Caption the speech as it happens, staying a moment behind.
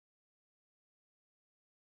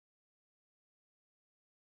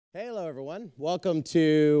Hey, hello everyone. Welcome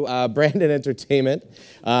to Brand and Entertainment.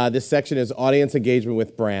 This section is audience engagement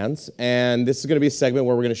with brands, and this is going to be a segment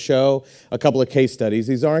where we're going to show a couple of case studies.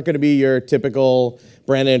 These aren't going to be your typical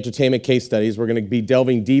brand and entertainment case studies. We're going to be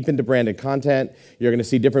delving deep into branded content. You're going to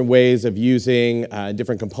see different ways of using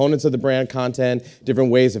different components of the brand content,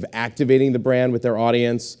 different ways of activating the brand with their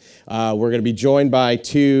audience. We're going to be joined by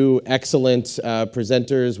two excellent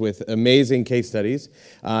presenters with amazing case studies.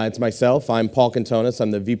 It's myself. I'm Paul Kontonis.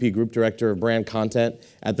 I'm the VP Group Director of Brand Content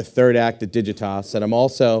at the Third Act at Digitas, and I'm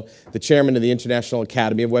also the Chairman of the International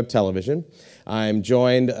Academy of Web Television. I'm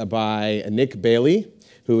joined by Nick Bailey,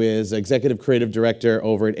 who is Executive Creative Director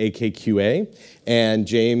over at AKQA, and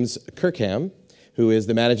James Kirkham, who is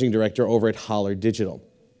the Managing Director over at Holler Digital.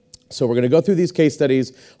 So we're going to go through these case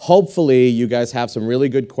studies. Hopefully, you guys have some really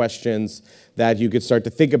good questions that you could start to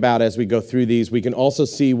think about as we go through these. We can also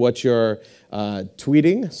see what you're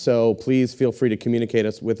tweeting, so please feel free to communicate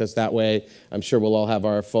with us that way. I'm sure we'll all have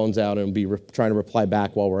our phones out and be trying to reply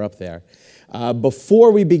back while we're up there.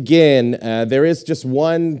 Before we begin, there is just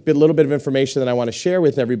one little bit of information that I want to share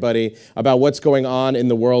with everybody about what's going on in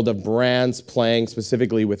the world of brands playing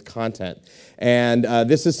specifically with content. And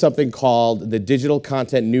this is something called the Digital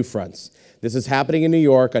Content New Fronts. This is happening in New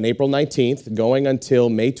York on April 19th, going until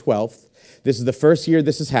May 12th. This is the first year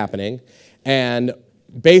this is happening. And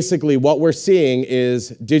basically what we're seeing is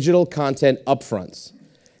digital content upfronts.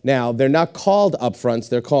 Now, they're not called upfronts,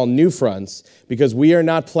 they're called new fronts, because we are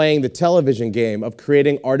not playing the television game of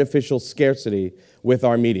creating artificial scarcity with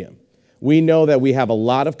our medium. We know that we have a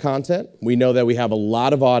lot of content, we know that we have a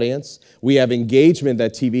lot of audience, we have engagement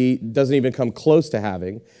that TV doesn't even come close to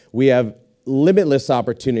having, we have limitless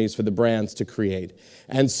opportunities for the brands to create.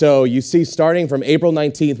 And so you see, starting from April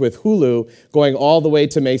 19th with Hulu, going all the way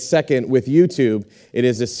to May 2nd with YouTube, it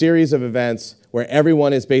is a series of events where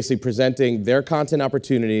everyone is basically presenting their content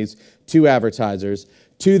opportunities to advertisers.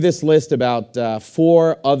 To this list, about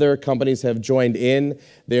 4 other companies have joined in.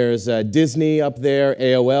 There's Disney up there,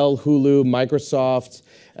 AOL, Hulu, Microsoft,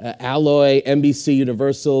 Alloy, NBC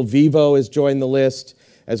Universal, Vivo has joined the list,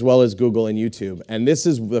 as well as Google and YouTube. And this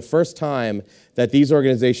is the first time that these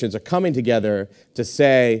organizations are coming together to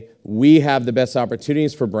say, we have the best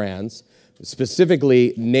opportunities for brands,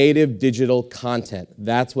 specifically native digital content.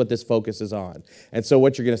 That's what this focus is on. And so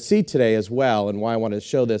what you're going to see today as well, and why I wanted to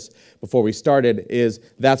show this before we started, is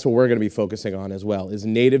that's what we're going to be focusing on as well, is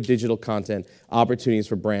native digital content opportunities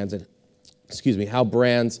for brands, and how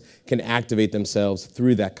brands can activate themselves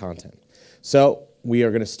through that content. So we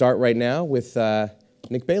are going to start right now with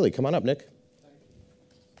Nick Bailey. Come on up, Nick.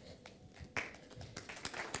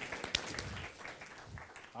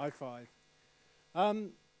 High five.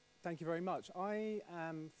 Thank you very much. I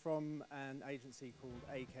am from an agency called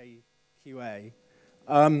AKQA,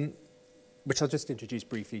 which I'll just introduce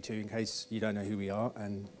briefly to in case you don't know who we are,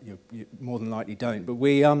 and you more than likely don't. But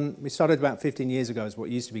we started about 15 years ago as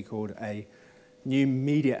what used to be called a new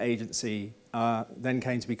media agency, then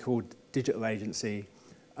came to be called digital agency.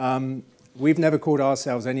 We've never called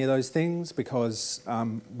ourselves any of those things because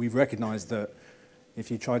we've recognized that if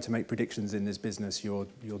you try to make predictions in this business, you're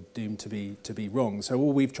doomed to be wrong. So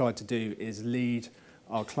all we've tried to do is lead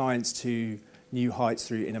our clients to new heights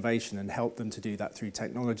through innovation and help them to do that through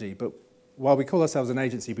technology. But while we call ourselves an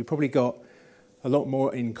agency, we've probably got a lot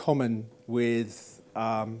more in common with,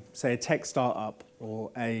 say, a tech startup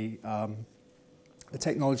or a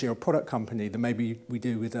technology or product company than maybe we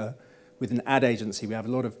do with an ad agency. We have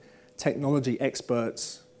a lot of technology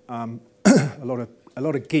experts, a lot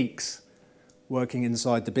of geeks working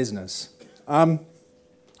inside the business.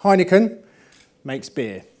 Heineken makes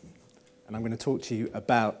beer, and I'm going to talk to you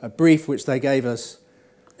about a brief which they gave us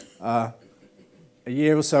a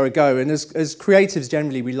year or so ago. And as creatives,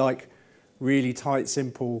 generally, we like really tight,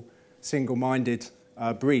 simple, single-minded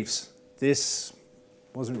briefs. This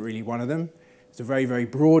wasn't really one of them. It's a very, very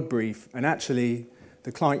broad brief, and actually,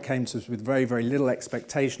 the client came to us with very, very little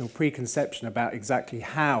expectation or preconception about exactly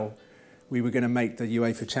how we were going to make the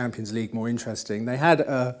UEFA Champions League more interesting. They had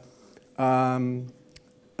a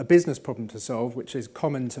business problem to solve, which is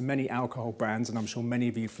common to many alcohol brands, and I'm sure many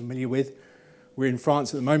of you are familiar with. We're in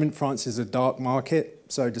France at the moment. France is a dark market,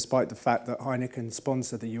 so despite the fact that Heineken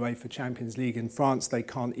sponsor the UEFA Champions League in France, they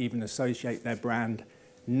can't even associate their brand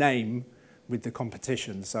name with the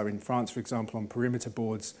competition. So in France, for example, on perimeter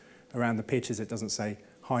boards around the pitches, it doesn't say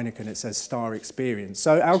Heineken, it says Star Experience.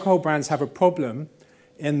 So alcohol brands have a problem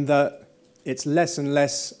in that it's less and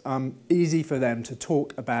less easy for them to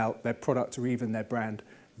talk about their product or even their brand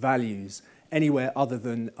values anywhere other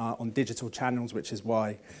than on digital channels, which is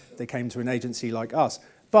why they came to an agency like us.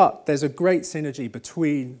 But there's a great synergy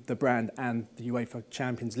between the brand and the UEFA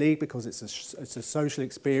Champions League because it's a social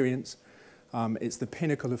experience. It's the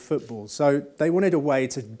pinnacle of football. So they wanted a way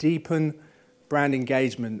to deepen brand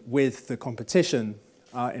engagement with the competition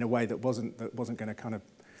in a way that wasn't going to kind of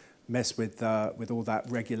mess with all that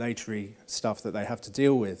regulatory stuff that they have to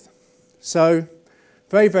deal with. So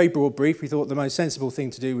very, very broad brief. We thought the most sensible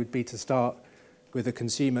thing to do would be to start with a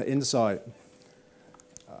consumer insight.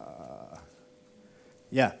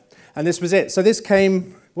 Yeah, and this was it. So this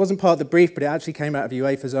wasn't part of the brief, but it actually came out of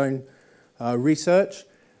UEFA's own research.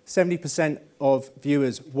 70% of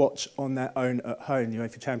viewers watch on their own at home,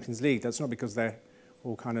 UEFA Champions League. That's not because they're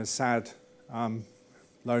all kind of sad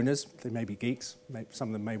loners. They may be geeks. Some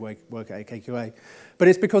of them may work at AKQA. But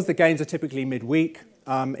it's because the games are typically midweek.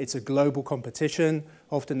 It's a global competition.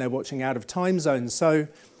 Often they're watching out of time zones. So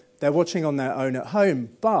they're watching on their own at home.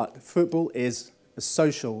 But football is a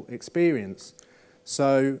social experience.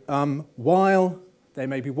 So while they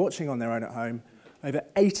may be watching on their own at home, over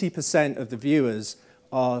 80% of the viewers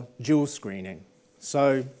are dual screening.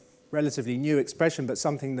 So relatively new expression, but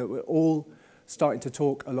something that we're all starting to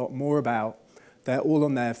talk a lot more about. They're all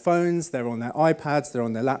on their phones, they're on their iPads, they're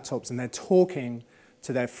on their laptops, and they're talking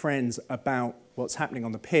to their friends about what's happening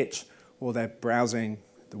on the pitch, or they're browsing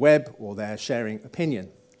the web, or they're sharing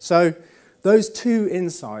opinion. So those two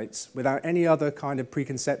insights, without any other kind of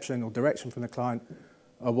preconception or direction from the client,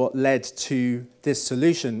 are what led to this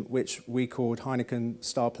solution, which we called Heineken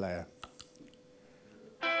Star Player.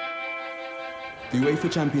 The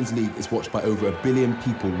UEFA Champions League is watched by over 1 billion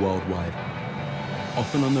people worldwide,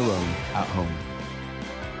 often on their own, at home.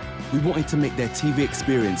 We wanted to make their TV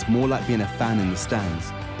experience more like being a fan in the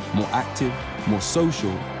stands, more active, more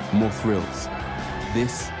social, more thrills.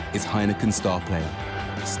 This is Heineken Star Player.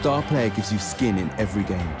 Star Player gives you skin in every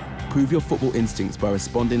game. Prove your football instincts by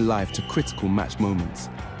responding live to critical match moments.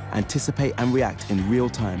 Anticipate and react in real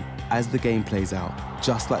time as the game plays out,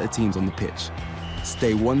 just like the teams on the pitch.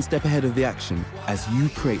 Stay one step ahead of the action as you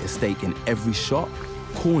create a stake in every shot,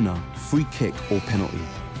 corner, free kick or penalty.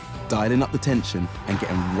 Dialing up the tension and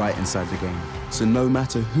getting right inside the game. So no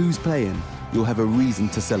matter who's playing, you'll have a reason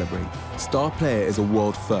to celebrate. Star Player is a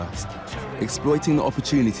world first, exploiting the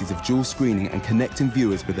opportunities of dual screening and connecting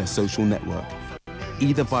viewers with their social network,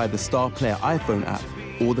 either via the Star Player iPhone app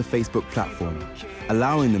or the Facebook platform,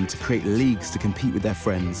 allowing them to create leagues to compete with their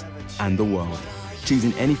friends and the world.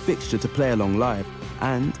 Choosing any fixture to play along live,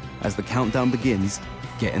 and, as the countdown begins,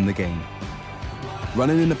 get in the game.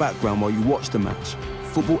 Running in the background while you watch the match,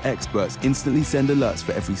 football experts instantly send alerts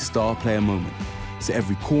for every Star Player moment, so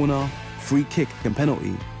every corner, free kick and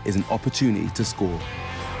penalty is an opportunity to score.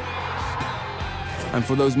 And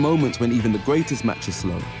for those moments when even the greatest match is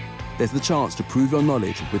slow, there's the chance to prove your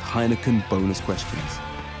knowledge with Heineken bonus questions.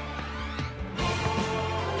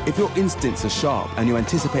 If your instincts are sharp and you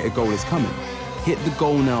anticipate a goal is coming, hit the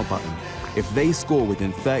Goal Now button. If they score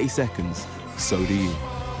within 30 seconds, so do you.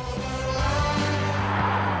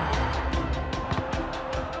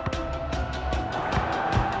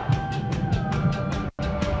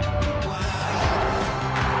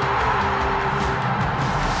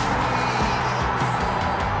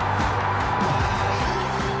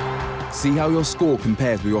 See how your score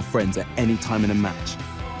compares with your friends at any time in a match.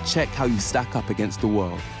 Check how you stack up against the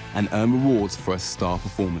world and earn rewards for a star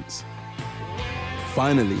performance.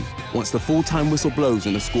 Finally, once the full-time whistle blows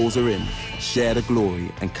and the scores are in, share the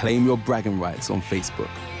glory and claim your bragging rights on Facebook.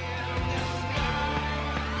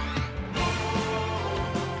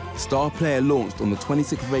 Star Player launched on the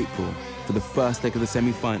 26th of April for the first leg of the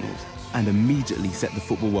semi-finals and immediately set the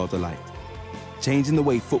football world alight, changing the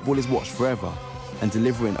way football is watched forever and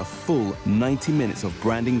delivering a full 90 minutes of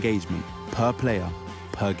brand engagement per player,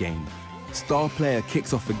 per game. Star Player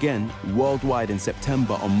kicks off again worldwide in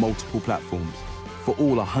September on multiple platforms for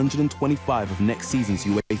all 125 of next season's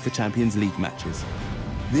UEFA Champions League matches.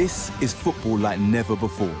 This is football like never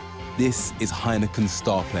before. This is Heineken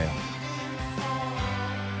Star Player.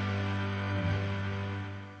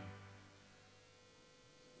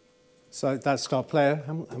 So that's Star Player.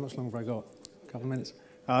 How much longer have I got? A couple of minutes.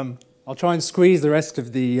 I'll try and squeeze the rest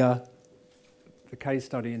of the case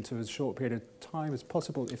study into as short a period of time as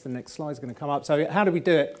possible if the next slide is going to come up. So how do we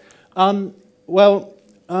do it?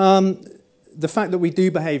 The fact that we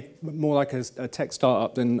do behave more like a tech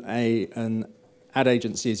startup than an ad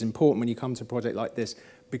agency is important when you come to a project like this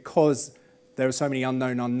because there are so many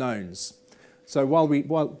unknown unknowns. So while we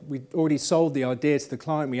already sold the idea to the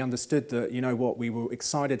client, we understood that, you know what, we were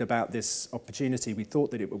excited about this opportunity. We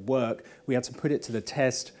thought that it would work. We had to put it to the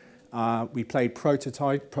test. We played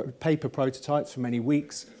paper prototypes for many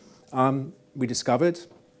weeks. We discovered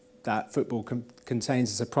that football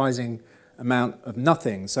contains a surprising amount of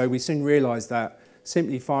nothing. So we soon realised that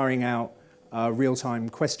simply firing out real-time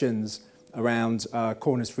questions around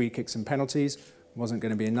corners, free kicks and penalties wasn't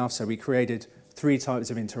going to be enough. So we created 3 types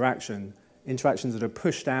of interactions that are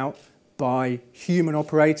pushed out by human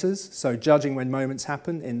operators, so judging when moments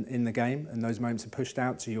happen in the game, and those moments are pushed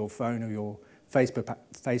out to your phone or your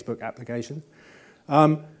Facebook application.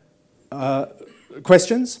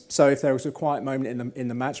 Questions, so if there was a quiet moment in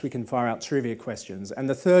the match, we can fire out trivia questions. And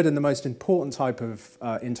the third and the most important type of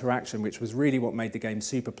interaction, which was really what made the game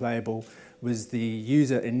super playable, was the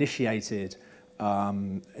user-initiated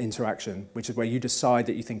interaction, which is where you decide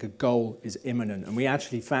that you think a goal is imminent. And we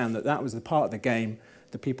actually found that that was the part of the game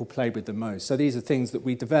that people played with the most. So these are things that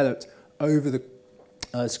we developed over the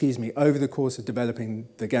course of developing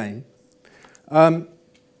the game.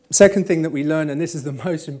 Second thing that we learned, and this is the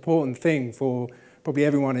most important thing for probably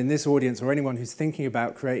everyone in this audience or anyone who's thinking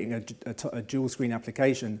about creating a dual screen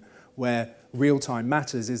application where real time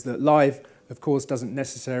matters, is that live, of course, doesn't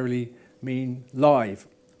necessarily mean live.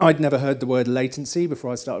 I'd never heard the word latency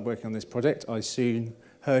before I started working on this project. I soon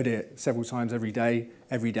heard it several times every day,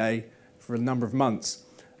 for a number of months.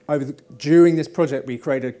 During this project, we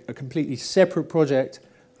created a completely separate project,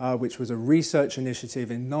 which was a research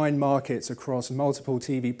initiative in 9 markets across multiple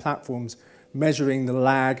TV platforms, measuring the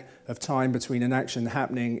lag of time between an action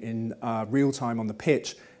happening in real time on the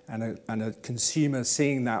pitch and a consumer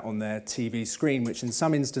seeing that on their TV screen, which in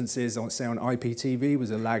some instances, say on IPTV,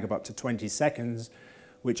 was a lag of up to 20 seconds,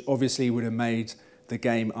 which obviously would have made the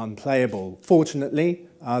game unplayable. Fortunately,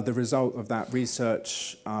 the result of that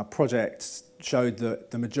research project showed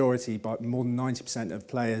that the majority, but more than 90% of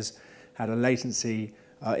players, had a latency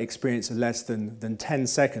experience of less than 10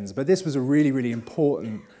 seconds. But this was a really, really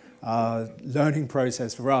important learning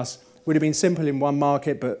process for us. Would have been simple in one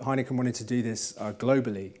market, but Heineken wanted to do this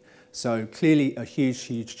globally. So clearly a huge,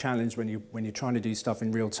 huge challenge when you're trying to do stuff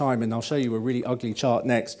in real time. And I'll show you a really ugly chart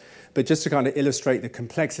next. But just to kind of illustrate the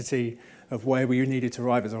complexity of where we needed to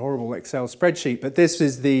arrive as a horrible Excel spreadsheet. But this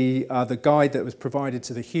is the guide that was provided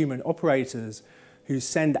to the human operators who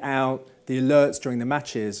send out the alerts during the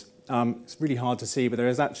matches. It's really hard to see, but there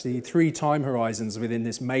is actually 3 time horizons within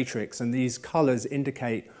this matrix, and these colors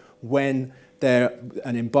indicate when there's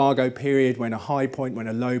an embargo period, when a high point, when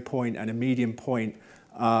a low point, and a medium point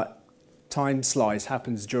time slice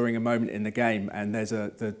happens during a moment in the game. And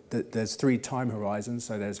there's 3 time horizons.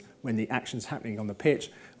 So there's when the action's happening on the pitch,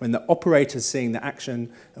 when the operator's seeing the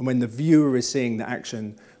action, and when the viewer is seeing the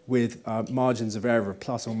action, with margins of error of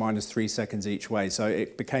plus or minus 3 seconds each way. So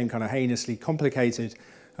it became kind of heinously complicated,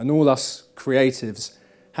 and all us creatives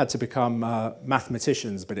had to become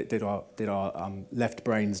mathematicians, but it did our left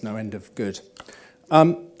brains no end of good.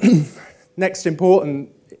 Next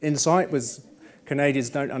important insight was Canadians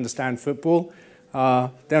don't understand football.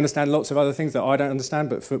 They understand lots of other things that I don't understand,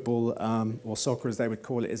 but football, or soccer as they would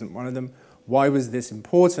call it, isn't one of them. Why was this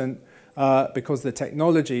important? Because the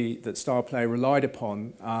technology that StarPlay relied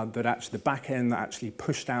upon, that actually the back end that actually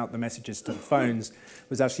pushed out the messages to the phones,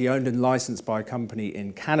 was actually owned and licensed by a company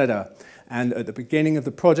in Canada. And at the beginning of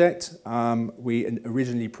the project, we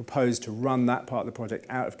originally proposed to run that part of the project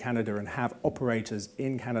out of Canada and have operators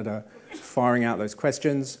in Canada firing out those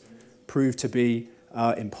questions. Proved to be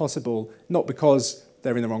impossible, not because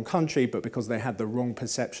they're in the wrong country, but because they had the wrong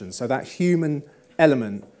perception. So that human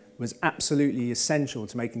element was absolutely essential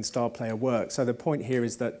to making StarPlayer work. So the point here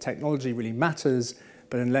is that technology really matters,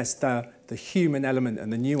 but unless the human element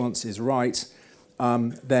and the nuance is right,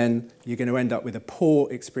 then you're going to end up with a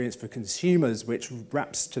poor experience for consumers, which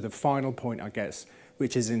wraps to the final point, I guess,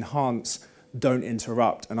 which is enhance, don't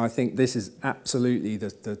interrupt. And I think this is absolutely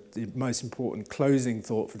the most important closing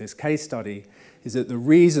thought for this case study, is that the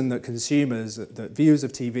reason that consumers, that viewers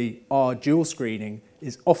of TV are dual screening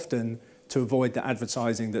is often to avoid the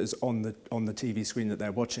advertising that is on the TV screen that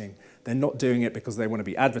they're watching. They're not doing it because they want to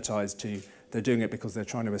be advertised to. They're doing it because they're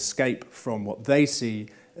trying to escape from what they see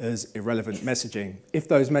as irrelevant messaging. If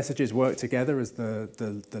those messages work together, as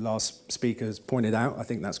the last speakers pointed out, I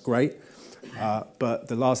think that's great. But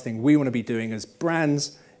the last thing we want to be doing as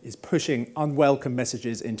brands is pushing unwelcome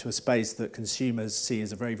messages into a space that consumers see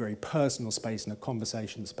as a very, very personal space and a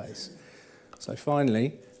conversation space. So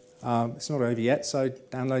finally, it's not over yet, so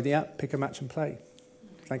download the app, pick a match and play.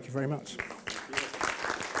 Thank you very much.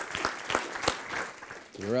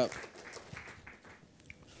 You're up.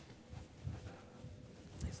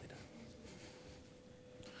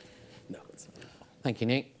 Thank you,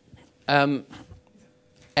 Nick.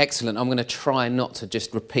 Excellent. I'm going to try not to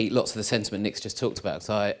just repeat lots of the sentiment Nick's just talked about, because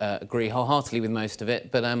I agree wholeheartedly with most of it,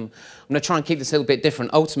 but I'm going to try and keep this a little bit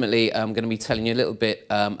different. Ultimately, I'm going to be telling you a little bit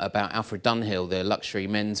about Alfred Dunhill, the luxury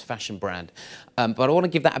men's fashion brand. But I want to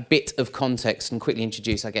give that a bit of context and quickly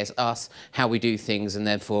introduce, I guess, us, how we do things, and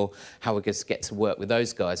therefore how we get to work with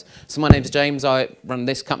those guys. So my name's James. I run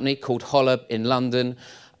this company called Holler in London.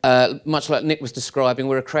 Much like Nick was describing,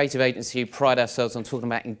 we're a creative agency who pride ourselves on talking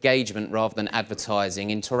about engagement rather than advertising.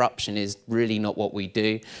 Interruption is really not what we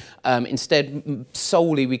do. Instead,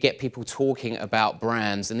 solely we get people talking about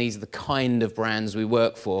brands, and these are the kind of brands we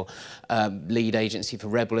work for. Lead agency for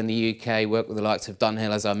Rebel in the UK, work with the likes of Dunhill,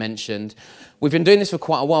 as I mentioned. We've been doing this for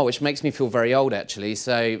quite a while, which makes me feel very old, actually.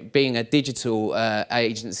 So being a digital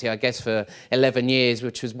agency, I guess, for 11 years,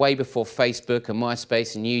 which was way before Facebook and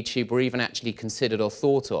MySpace and YouTube were even actually considered or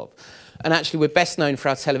thought of. And actually, we're best known for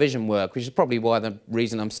our television work, which is probably why the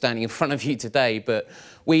reason I'm standing in front of you today. But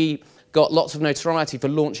we got lots of notoriety for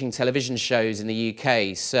launching television shows in the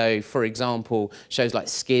UK. So, for example, shows like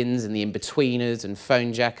Skins and The Inbetweeners and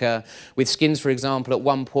Phone Jacker. With Skins, for example, at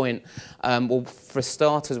one point, well, for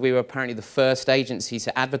starters, we were apparently the first agency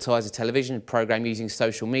to advertise a television programme using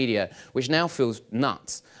social media, which now feels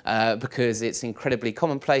nuts because it's incredibly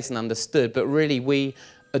commonplace and understood. But really, we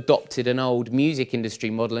adopted an old music industry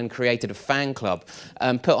model and created a fan club,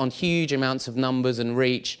 put on huge amounts of numbers and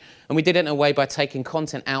reach. And we did it in a way by taking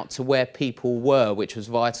content out to where people were, which was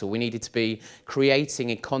vital. We needed to be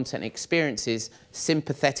creating content experiences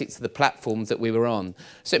sympathetic to the platforms that we were on.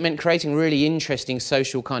 So it meant creating really interesting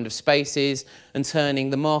social kind of spaces and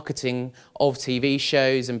turning the marketing of TV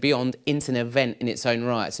shows and beyond into an event in its own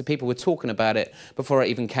right. So people were talking about it before it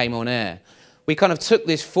even came on air. We kind of took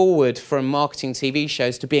this forward from marketing TV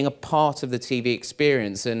shows to being a part of the TV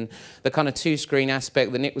experience, and the kind of two-screen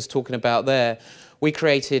aspect that Nick was talking about there. We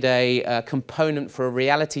created a component for a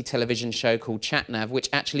reality television show called ChatNav, which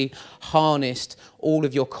actually harnessed all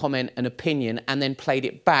of your comment and opinion and then played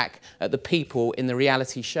it back at the people in the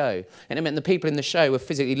reality show. And it meant the people in the show were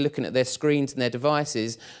physically looking at their screens and their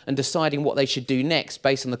devices and deciding what they should do next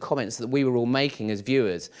based on the comments that we were all making as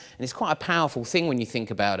viewers. And it's quite a powerful thing when you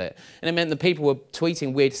think about it. And it meant that people were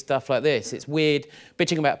tweeting weird stuff like this. It's weird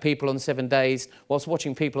bitching about people on 7 days whilst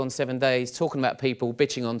watching people on 7 days talking about people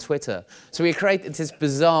bitching on Twitter. So we created this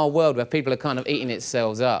bizarre world where people are kind of eating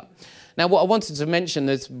themselves up. Now, what I wanted to mention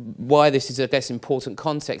is why this is, I guess, important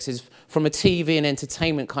context is from a TV and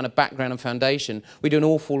entertainment kind of background and foundation, we do an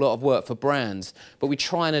awful lot of work for brands, but we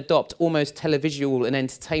try and adopt almost televisual and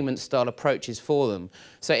entertainment style approaches for them.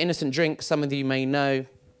 So Innocent Drink, some of you may know,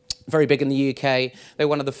 very big in the UK. They're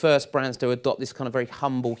one of the first brands to adopt this kind of very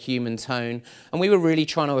humble human tone. And we were really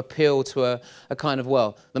trying to appeal to a kind of,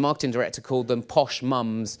 well, the marketing director called them posh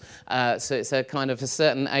mums. So it's a kind of a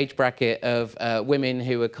certain age bracket of women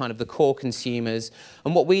who are kind of the core consumers.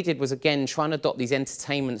 And what we did was, again, try and adopt these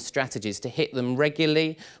entertainment strategies to hit them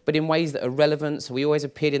regularly, but in ways that are relevant. So we always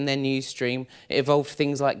appeared in their news stream. It evolved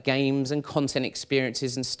things like games and content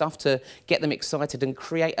experiences and stuff to get them excited and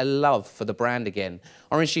create a love for the brand again.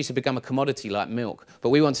 Orange juice had become a commodity like milk, but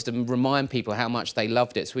we wanted to remind people how much they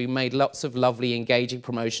loved it. So we made lots of lovely, engaging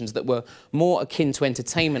promotions that were more akin to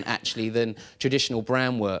entertainment, actually, than traditional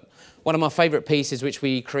brand work. One of my favourite pieces which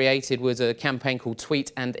we created was a campaign called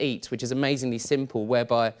Tweet and Eat, which is amazingly simple,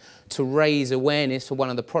 whereby to raise awareness for one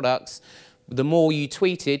of the products, the more you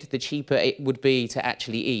tweeted, the cheaper it would be to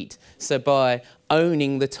actually eat. So by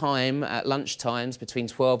owning the time at lunch times between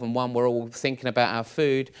 12 and 1, we're all thinking about our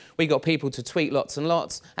food, we got people to tweet lots and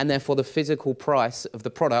lots, and therefore the physical price of the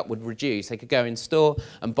product would reduce. They could go in store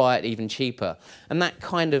and buy it even cheaper. And that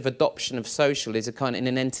kind of adoption of social is a kind of, in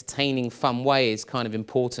an entertaining, fun way, is kind of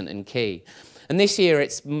important and key. And this year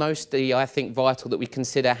it's mostly, I think, vital that we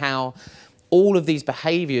consider how all of these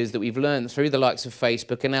behaviours that we've learned through the likes of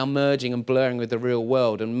Facebook are now merging and blurring with the real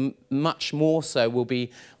world, and much more so we'll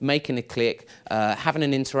be making a click, having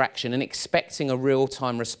an interaction and expecting a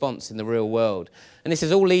real-time response in the real world. And this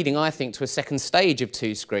is all leading, I think, to a second stage of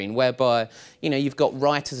two-screen, whereby, you know, you've got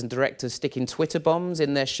writers and directors sticking Twitter bombs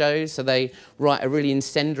in their shows, so they write a really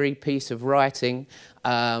incendiary piece of writing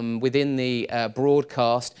within the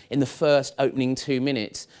broadcast in the first opening 2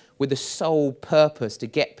 minutes, with the sole purpose to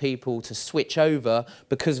get people to switch over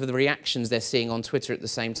because of the reactions they're seeing on Twitter at the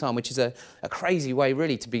same time, which is a crazy way,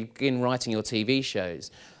 really, to begin writing your TV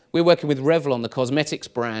shows. We're working with Revlon, the cosmetics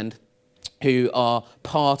brand, who are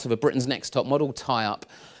part of a Britain's Next Top Model tie-up.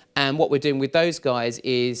 And what we're doing with those guys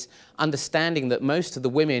is understanding that most of the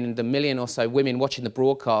women, the million or so women watching the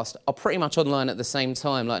broadcast, are pretty much online at the same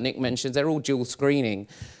time. Like Nick mentioned, they're all dual screening.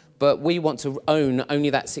 but we want to own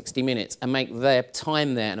only that 60 minutes and make their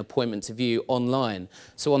time there an appointment to view online.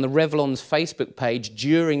 So on the Revlon's Facebook page,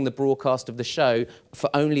 during the broadcast of the show, for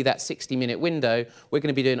only that 60-minute window, we're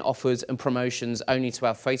going to be doing offers and promotions only to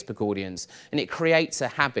our Facebook audience. And it creates a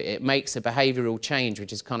habit, it makes a behavioural change,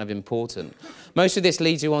 which is kind of important. Most of this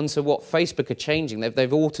leads you on to what Facebook are changing.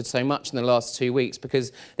 They've altered so much in the last 2 weeks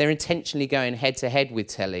because they're intentionally going head-to-head with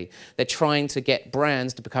telly. They're trying to get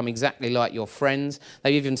brands to become exactly like your friends.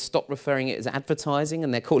 They've even stopped referring it as advertising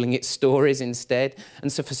and they're calling it stories instead.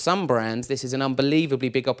 And so for some brands, this is an unbelievably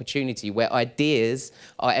big opportunity where ideas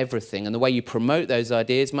are everything. And the way you promote those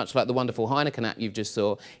ideas, much like the wonderful Heineken app you've just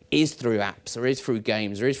saw, is through apps, or is through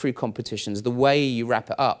games, or is through competitions. The way you wrap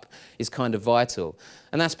it up is kind of vital.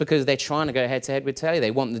 And that's because they're trying to go head-to-head with telly.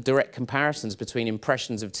 They want the direct comparisons between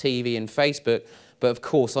impressions of TV and Facebook. But of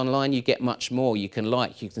course, online you get much more. You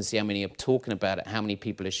can see how many are talking about it, how many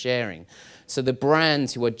people are sharing. So the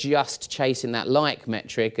brands who are just chasing that like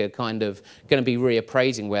metric are kind of going to be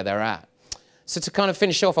reappraising where they're at. So to kind of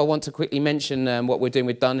finish off, I want to quickly mention what we're doing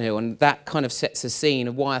with Dunhill, and that kind of sets the scene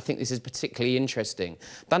of why I think this is particularly interesting.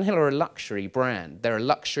 Dunhill are a luxury brand. They're a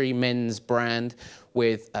luxury men's brand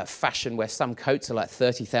with fashion where some coats are like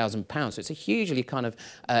 £30,000. So it's a hugely kind of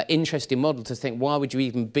interesting model to think, why would you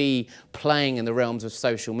even be playing in the realms of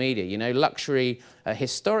social media? You know, luxury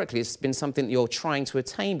historically has been something that you're trying to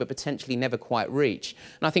attain but potentially never quite reach.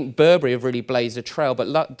 And I think Burberry have really blazed a trail, but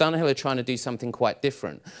Dunhill are trying to do something quite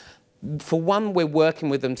different. For one, we're working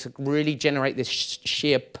with them to really generate this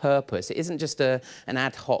sheer purpose. It isn't just an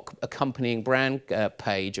ad hoc accompanying brand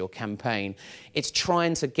page or campaign. It's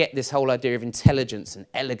trying to get this whole idea of intelligence and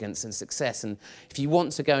elegance and success. And if you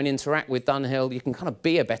want to go and interact with Dunhill, you can kind of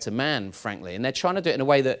be a better man, frankly. And they're trying to do it in a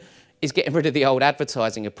way that is getting rid of the old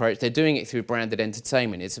advertising approach. They're doing it through branded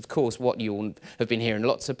entertainment. It's, of course, what you all have been hearing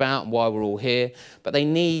lots about and why we're all here. But they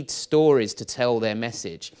need stories to tell their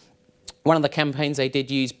message. One of the campaigns they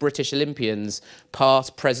did use British Olympians,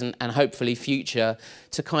 past, present and hopefully future,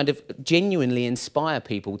 to kind of genuinely inspire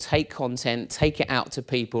people, take content, take it out to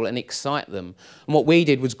people and excite them. And what we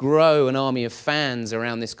did was grow an army of fans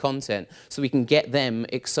around this content so we can get them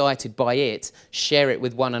excited by it, share it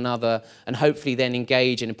with one another and hopefully then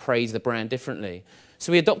engage and appraise the brand differently.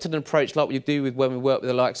 So we adopted an approach like we do when we work with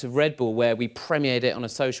the likes of Red Bull, where we premiered it on a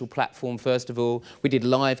social platform first of all. We did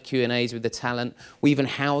live Q&As with the talent. We even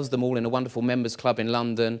housed them all in a wonderful members club in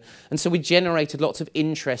London. And so we generated lots of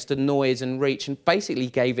interest and noise and reach and basically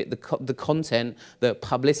gave it the content, the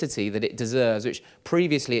publicity that it deserves, which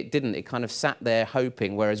previously it didn't. It kind of sat there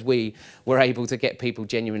hoping, whereas we were able to get people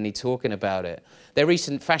genuinely talking about it. Their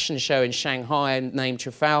recent fashion show in Shanghai named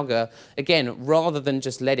Trafalgar, again, rather than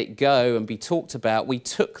just let it go and be talked about, we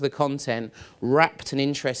took the content, wrapped an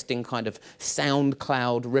interesting kind of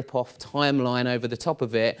SoundCloud rip-off timeline over the top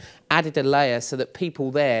of it, added a layer so that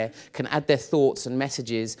people there can add their thoughts and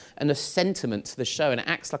messages and a sentiment to the show, and it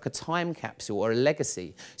acts like a time capsule or a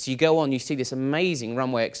legacy. So you go on, you see this amazing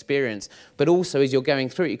runway experience, but also as you're going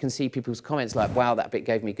through it, you can see people's comments like, wow, that bit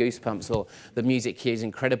gave me goosebumps, or the music here is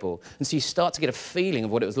incredible. And so you start to get a feeling of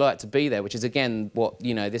what it was like to be there, which is, again, what,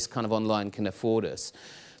 you know, this kind of online can afford us.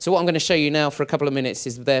 So what I'm going to show you now for a couple of minutes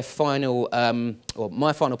is their final, or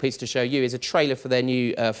my final piece to show you is a trailer for their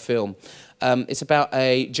new film. It's about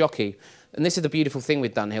a jockey. And this is the beautiful thing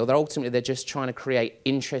with Dunhill. They're just trying to create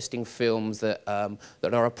interesting films that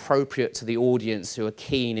are appropriate to the audience who are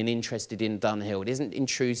keen and interested in Dunhill. It isn't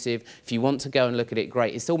intrusive. If you want to go and look at it,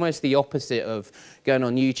 great. It's almost the opposite of going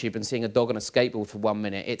on YouTube and seeing a dog on a skateboard for 1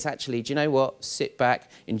 minute. It's actually, do you know what? Sit back,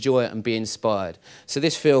 enjoy it and be inspired. So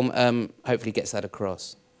this film hopefully gets that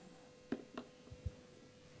across.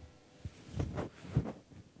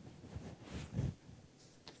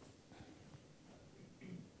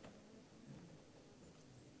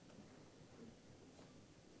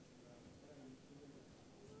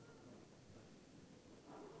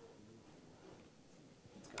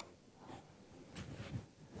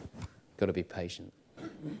 Got to be patient.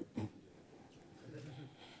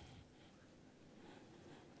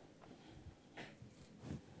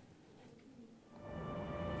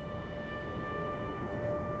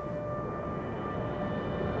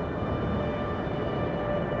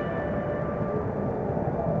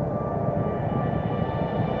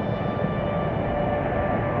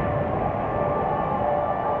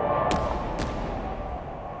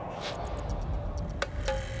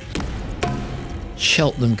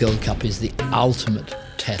 Cheltenham Gold Cup is the ultimate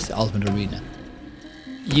test, the ultimate arena.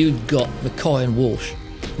 You've got McCoy and Walsh,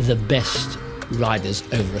 the best riders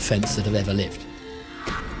over a fence that have ever lived.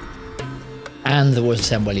 And there was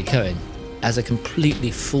Samweli Cohen as a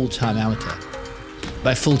completely full-time amateur.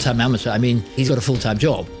 By full-time amateur, I mean he's got a full-time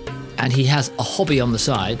job, And he has a hobby on the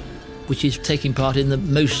side, which is taking part in the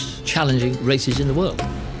most challenging races in the world. Racing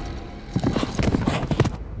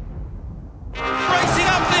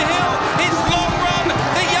up the hill, his long run,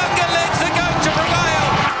 the younger legs are going to prevail.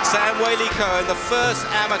 Sam Whaley-Cohen, the first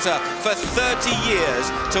amateur for 30 years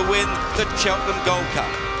to win the Cheltenham Gold Cup.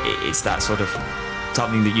 It's that sort of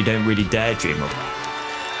something that you don't really dare dream of.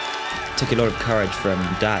 It took a lot of courage from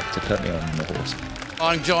Dad to put me on the horse.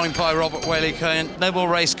 I'm joined by Robert Whaley-Cohen, Noble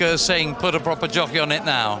Racegoers, saying put a proper jockey on it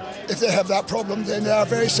now. If they have that problem, then they are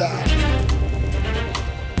very sad.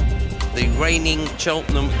 The reigning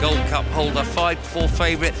Cheltenham Gold Cup holder, 5-4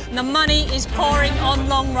 favourite. The money is pouring on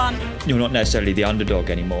Long Run. You're not necessarily the underdog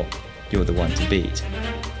anymore. You're the one to beat.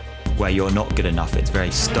 Where you're not good enough, it's very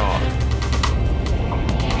stark.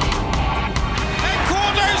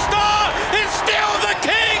 And Star is still the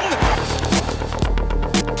king!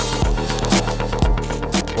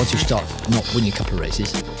 Once you start not winning a couple of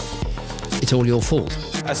races, it's all your fault.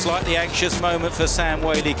 A slightly anxious moment for Sam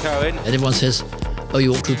Whaley-Cohen. And everyone says, oh,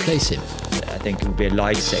 you ought to replace him. I think it would be a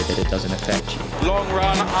lie to say that it doesn't affect you. Long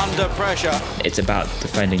run under pressure. It's about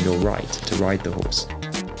defending your right to ride the horse.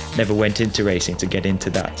 Never went into racing to get into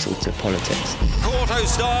that sort of politics.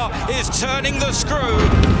 Star is turning the screw.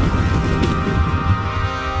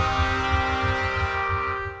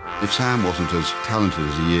 If Sam wasn't as talented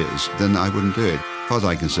as he is, then I wouldn't do it. As far as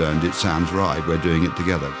I'm concerned, it's Sam's ride. We're doing it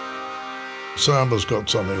together. Sam has got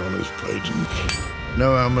something on his plate.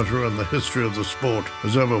 No amateur in the history of the sport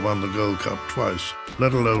has ever won the Gold Cup twice,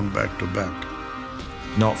 let alone back-to-back.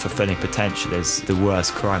 Not fulfilling potential is the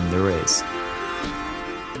worst crime there is.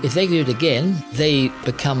 If they do it again, they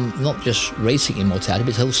become not just racing immortality,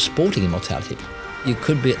 but whole sporting immortality. You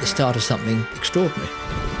could be at the start of something extraordinary.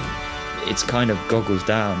 It's kind of goggles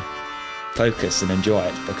down, focus and enjoy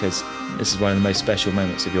it, because this is one of the most special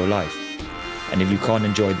moments of your life. And if you can't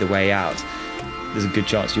enjoy the way out, there's a good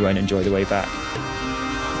chance you won't enjoy the way back.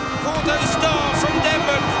 Star from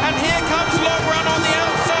Denman, and here comes Long Run on the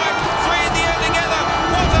outside. Three in the air together.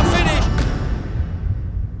 What a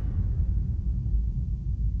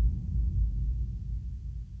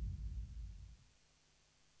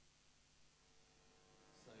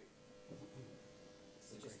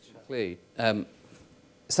finish!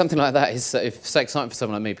 Something like that is so exciting for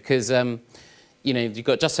someone like me because, you know, you've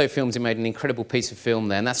got Just So Films who made an incredible piece of film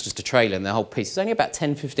there, and that's just a trailer, and the whole piece is only about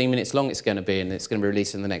 10-15 minutes long it's going to be, and it's going to be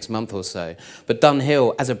released in the next month or so. But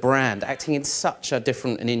Dunhill, as a brand, acting in such a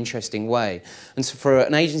different and interesting way. And so for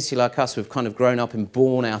an agency like us, we've kind of grown up and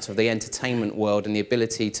born out of the entertainment world and the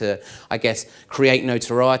ability to, I guess, create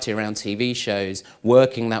notoriety around TV shows,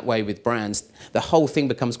 working that way with brands, the whole thing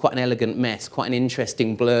becomes quite an elegant mess, quite an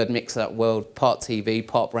interesting, blurred, mix-up world, part TV,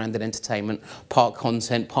 part branded entertainment, part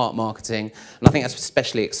content, part marketing, and I think that's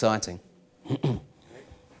especially exciting. Cool.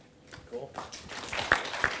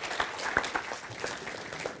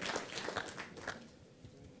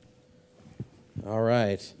 All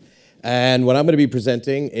right. And what I'm going to be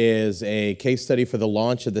presenting is a case study for the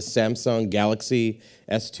launch of the Samsung Galaxy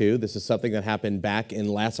S2. This is something that happened back in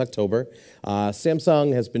last October.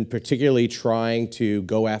 Samsung has been particularly trying to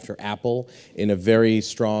go after Apple in a very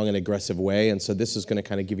strong and aggressive way, and so this is going to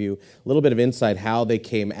kind of give you a little bit of insight how they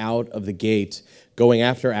came out of the gate going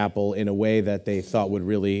after Apple in a way that they thought would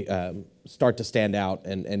really start to stand out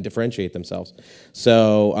and differentiate themselves.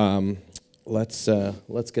 So let's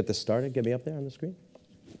get this started. Get me up there on the screen.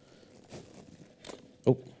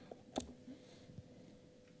 Oh.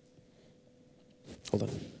 Hold on.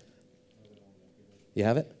 You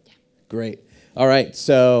have it? Yeah. Great. All right,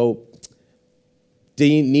 so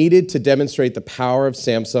they needed to demonstrate the power of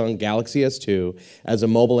Samsung Galaxy S2 as a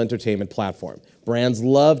mobile entertainment platform. Brands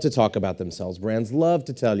love to talk about themselves. Brands love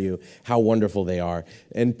to tell you how wonderful they are.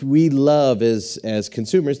 And we love, as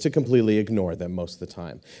consumers, to completely ignore them most of the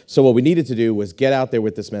time. So what we needed to do was get out there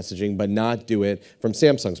with this messaging, but not do it from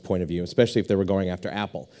Samsung's point of view, especially if they were going after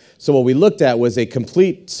Apple. So what we looked at was a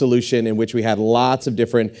complete solution in which we had lots of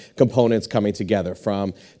different components coming together,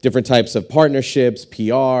 from different types of partnerships,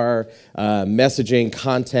 PR, messaging,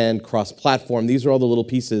 content, cross-platform. These are all the little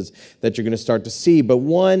pieces that you're going to start to see. But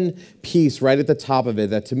one piece right at the top of it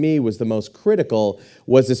that to me was the most critical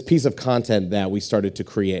was this piece of content that we started to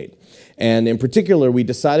create. And in particular, we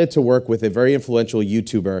decided to work with a very influential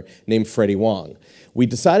YouTuber named Freddie Wong. We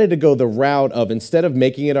decided to go the route of, instead of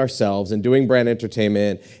making it ourselves and doing brand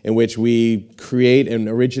entertainment in which we create and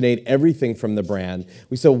originate everything from the brand,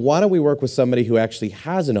 we said, why don't we work with somebody who actually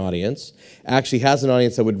has an audience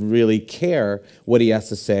that would really care what he has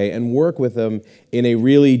to say, and work with them in a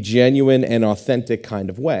really genuine and authentic kind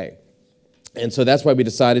of way. And so that's why we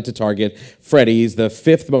decided to target Freddie. He's the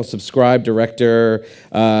 5th most subscribed director.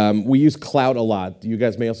 We use Clout a lot. You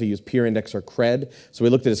guys may also use Peer Index or Cred. So we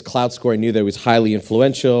looked at his Clout score and knew that he was highly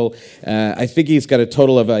influential. I think he's got a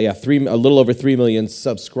total of a little over 3 million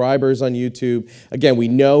subscribers on YouTube. Again, we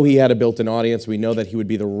know he had a built-in audience. We know that he would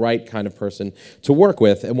be the right kind of person to work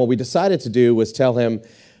with. And what we decided to do was tell him,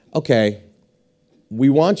 okay, we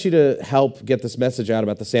want you to help get this message out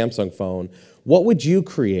about the Samsung phone. What would you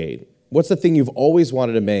create? What's the thing you've always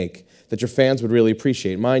wanted to make that your fans would really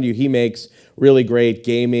appreciate? Mind you, he makes really great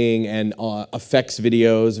gaming and effects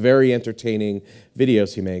videos, very entertaining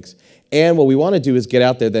videos he makes. And what we want to do is get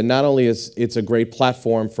out there that not only is it's a great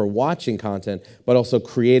platform for watching content, but also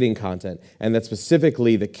creating content. And that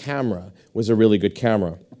specifically the camera was a really good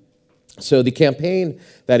camera. So the campaign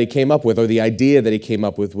that he came up with, or the idea that he came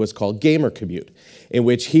up with, was called Gamer Commute, in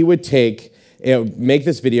which he would make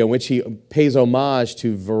this video in which he pays homage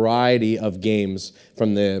to a variety of games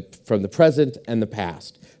from the present and the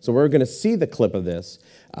past. So we're going to see the clip of this.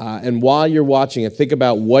 And while you're watching it, think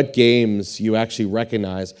about what games you actually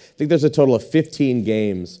recognize. I think there's a total of 15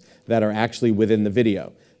 games that are actually within the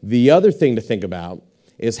video. The other thing to think about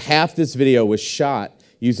is half this video was shot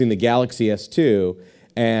using the Galaxy S2,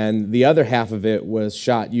 and the other half of it was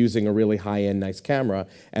shot using a really high-end, nice camera,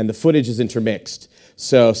 and the footage is intermixed.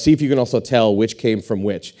 So see if you can also tell which came from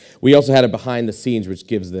which. We also had it behind the scenes, which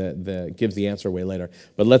gives the answer away later.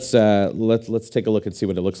 But let's take a look and see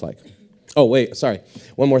what it looks like. Oh wait, sorry,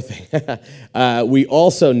 one more thing. We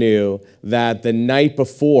also knew that the night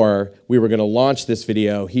before we were going to launch this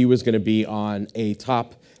video, he was going to be on a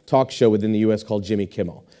top talk show within the U.S. called Jimmy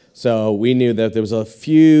Kimmel. So we knew that there was a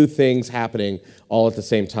few things happening all at the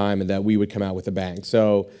same time and that we would come out with a bang.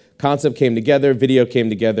 So concept came together, video came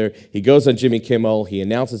together. He goes on Jimmy Kimmel, he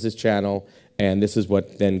announces his channel, and this is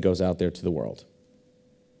what then goes out there to the world.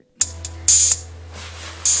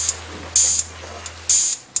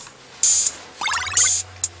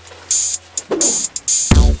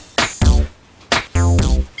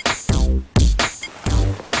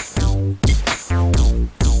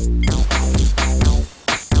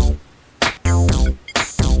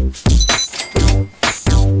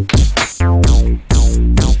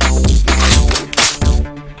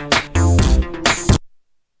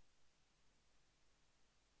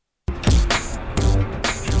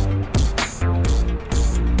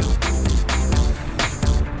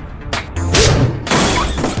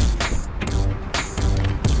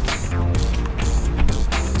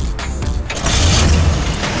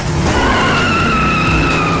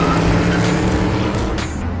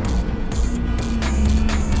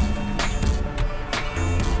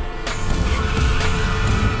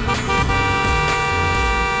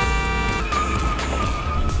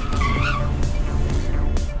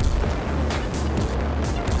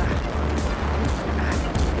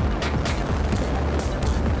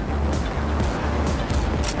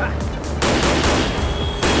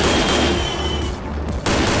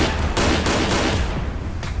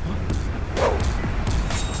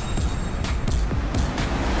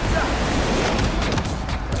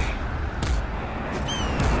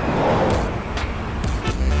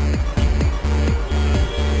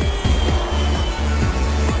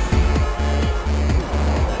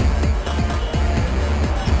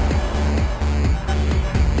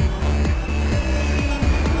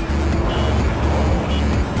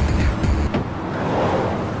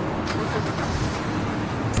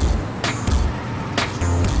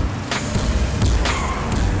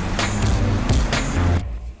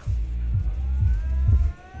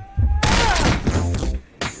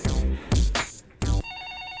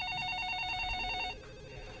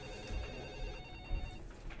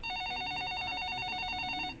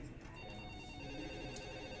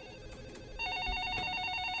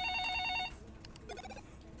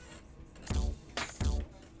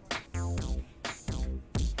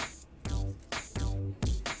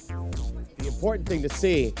 Important thing to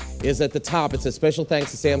see is at the top, it says special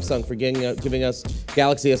thanks to Samsung for giving us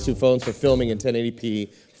Galaxy S2 phones for filming in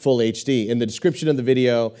 1080p full HD. In the description of the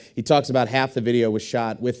video, he talks about half the video was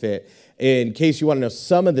shot with it. In case you want to know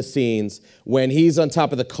some of the scenes, when he's on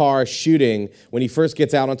top of the car shooting, when he first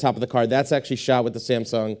gets out on top of the car, that's actually shot with the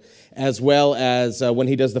Samsung, as well as when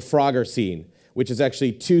he does the Frogger scene, which is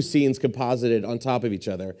actually two scenes composited on top of each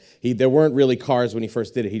other. There weren't really cars when he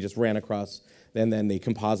first did it. He just ran across, and then they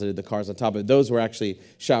composited the cars on top of it. Those were actually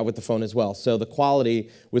shot with the phone as well. So the quality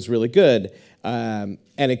was really good, and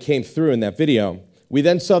it came through in that video. We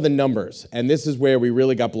then saw the numbers, and this is where we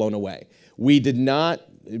really got blown away. We did not,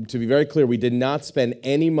 to be very clear, we did not spend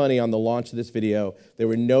any money on the launch of this video. There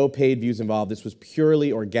were no paid views involved. This was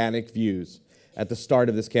purely organic views. at the start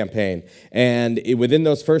of this campaign. And within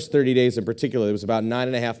those first 30 days in particular, there was about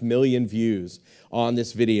 9.5 million views on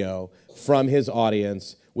this video from his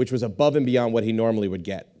audience, which was above and beyond what he normally would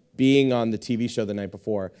get. Being on the TV show the night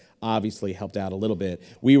before obviously helped out a little bit.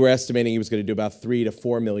 We were estimating he was going to do about 3 to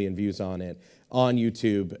 4 million views on it, on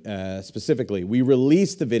YouTube specifically. We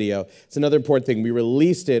released the video. It's another important thing. We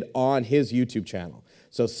released it on his YouTube channel.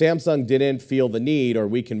 So Samsung didn't feel the need, or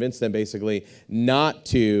we convinced them basically, not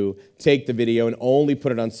to take the video and only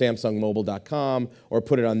put it on SamsungMobile.com or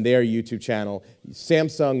put it on their YouTube channel.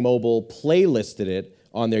 Samsung Mobile playlisted it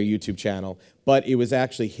on their YouTube channel, but it was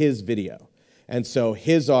actually his video. And so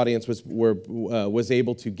his audience was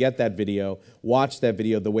able to get that video, watch that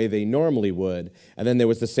video the way they normally would, and then there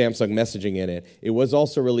was the Samsung messaging in it. It was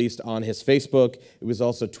also released on his Facebook. It was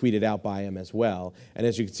also tweeted out by him as well. And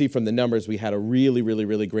as you can see from the numbers, we had a really, really,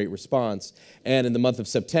 really great response. And in the month of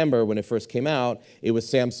September, when it first came out, it was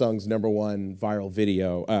Samsung's #1 viral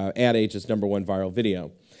video, Ad Age's #1 viral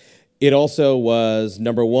video. It also was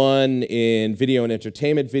 #1 in video and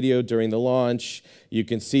entertainment video during the launch. You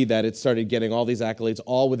can see that it started getting all these accolades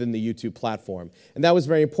all within the YouTube platform. And that was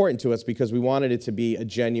very important to us because we wanted it to be a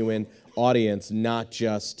genuine audience, not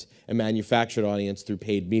just a manufactured audience through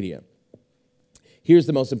paid media. Here's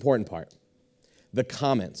the most important part, the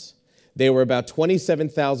comments. There were about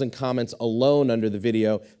 27,000 comments alone under the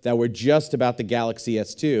video that were just about the Galaxy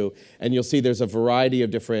S2. And you'll see there's a variety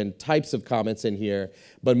of different types of comments in here,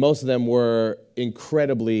 but most of them were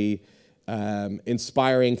incredibly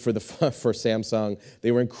inspiring for Samsung.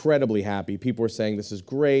 They were incredibly happy. People were saying, this is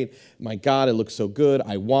great. My God, it looks so good.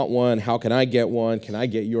 I want one. How can I get one? Can I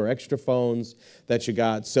get your extra phones that you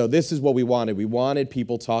got? So this is what we wanted. We wanted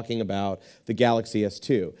people talking about the Galaxy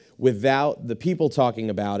S2. Without the people talking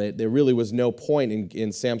about it, there really was no point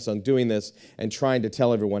in Samsung doing this and trying to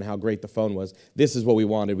tell everyone how great the phone was. This is what we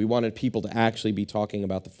wanted. We wanted people to actually be talking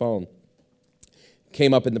about the phone.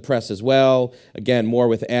 Came up in the press as well, again, more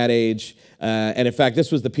with Ad Age. And in fact, this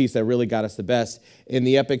was the piece that really got us the best. In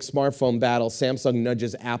the epic smartphone battle, Samsung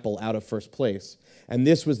nudges Apple out of first place. And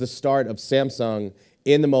this was the start of Samsung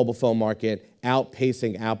in the mobile phone market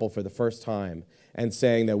outpacing Apple for the first time and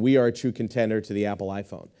saying that we are a true contender to the Apple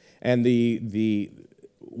iPhone. And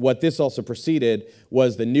what this also preceded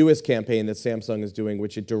was the newest campaign that Samsung is doing,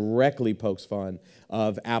 which it directly pokes fun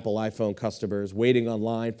of Apple iPhone customers waiting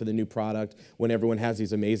online for the new product when everyone has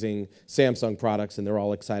these amazing Samsung products and they're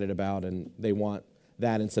all excited about and they want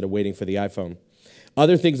that instead of waiting for the iPhone.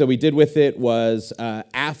 Other things that we did with it was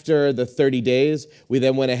after the 30 days, we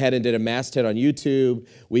then went ahead and did a masthead on YouTube.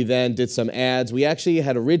 We then did some ads. We actually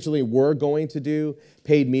had originally were going to do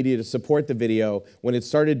paid media to support the video. When it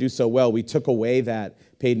started to do so well, we took away that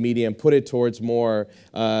paid media and put it towards more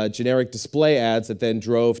generic display ads that then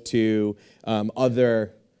drove to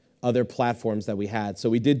other platforms that we had. So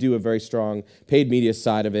we did do a very strong paid media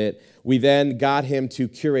side of it. We then got him to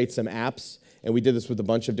curate some apps. And we did this with a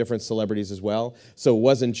bunch of different celebrities as well. So it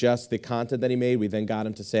wasn't just the content that he made. We then got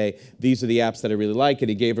him to say, these are the apps that I really like. And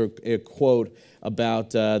he gave a quote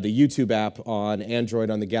about the YouTube app on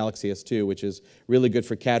Android on the Galaxy S2, which is really good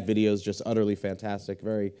for cat videos, just utterly fantastic.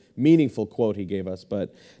 Very meaningful quote he gave us.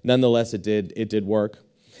 But nonetheless, it did work.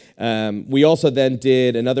 We also then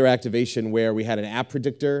did another activation where we had an app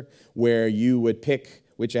predictor where you would pick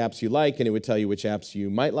which apps you like, and it would tell you which apps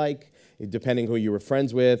you might like, depending who you were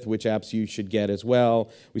friends with, which apps you should get as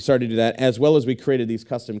well. We started to do that, as well as we created these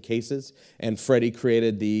custom cases, and Freddie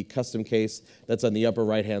created the custom case that's on the upper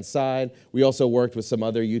right-hand side. We also worked with some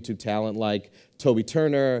other YouTube talent like Toby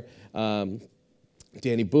Turner,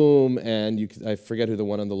 Danny Boom, and I forget who the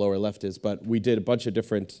one on the lower left is, but we did a bunch of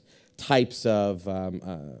different types of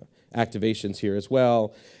activations here as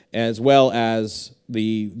well as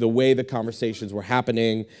the way the conversations were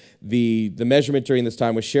happening. The measurement during this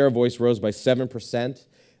time was share of voice rose by 7%,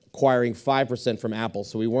 acquiring 5% from Apple.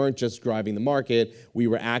 So we weren't just driving the market, we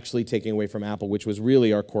were actually taking away from Apple, which was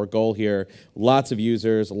really our core goal here. Lots of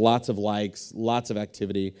users, lots of likes, lots of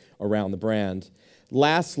activity around the brand.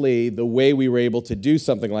 Lastly, the way we were able to do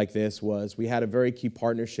something like this was we had a very key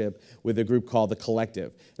partnership with a group called The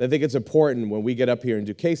Collective. And I think it's important when we get up here and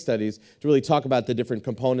do case studies to really talk about the different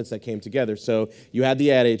components that came together. So you had the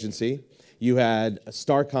ad agency, you had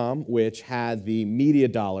Starcom, which had the media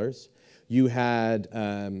dollars, you had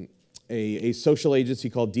a social agency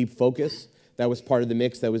called Deep Focus that was part of the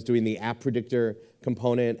mix, that was doing the app predictor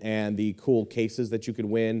component and the cool cases that you could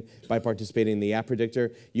win by participating in the app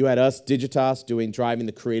predictor. You had us, Digitas, driving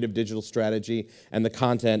the creative digital strategy and the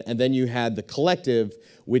content, and then you had the Collective,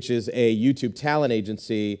 which is a YouTube talent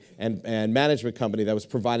agency and management company that was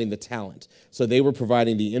providing the talent. So they were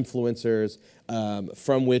providing the influencers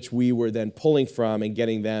from which we were then pulling from and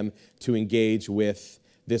getting them to engage with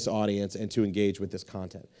this audience and to engage with this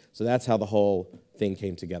content. So that's how the whole thing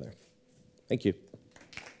came together. Thank you.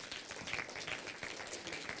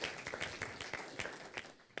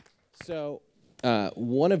 So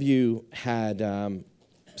one of you had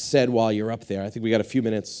said while you're up there, I think we got a few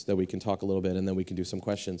minutes that we can talk a little bit and then we can do some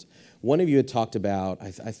questions. One of you had talked about,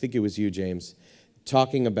 I think it was you, James,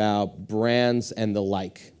 talking about brands and the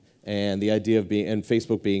like, and the idea of being, and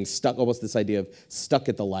Facebook being stuck, almost this idea of stuck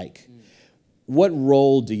at the like. What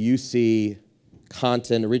role do you see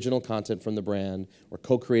content, original content from the brand, or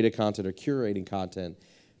co-created content or curating content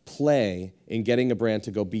play in getting a brand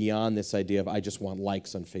to go beyond this idea of I just want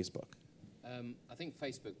likes on Facebook? I think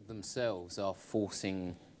Facebook themselves are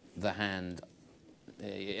forcing the hand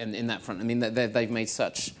in that front. I mean, they've made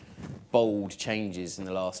such bold changes in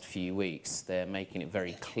the last few weeks. They're making it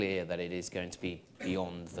very clear that it is going to be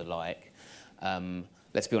beyond the like.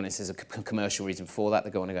 Let's be honest, there's a commercial reason for that. They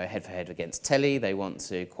want to go head-for-head against telly. They want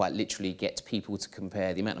to quite literally get people to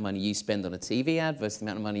compare the amount of money you spend on a TV ad versus the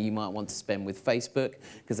amount of money you might want to spend with Facebook,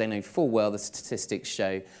 because they know full well the statistics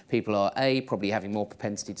show people are, A, probably having more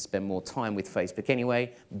propensity to spend more time with Facebook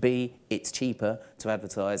anyway, B, it's cheaper to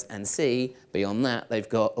advertise, and C, beyond that, they've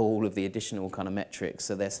got all of the additional kind of metrics.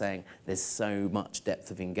 So they're saying there's so much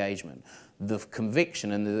depth of engagement. The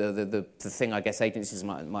conviction and the thing I guess agencies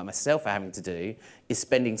like myself are having to do is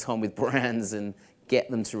spending time with brands and get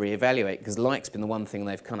them to reevaluate, because like's been the one thing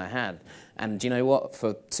they've kind of had. And do you know what?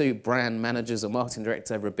 For two brand managers or marketing directors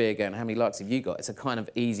over a beer going, how many likes have you got? It's a kind of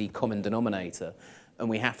easy common denominator. And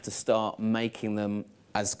we have to start making them,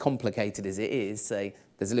 as complicated as it is, say,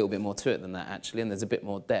 there's a little bit more to it than that, actually, and there's a bit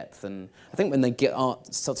more depth. And I think when they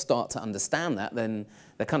start to understand that, then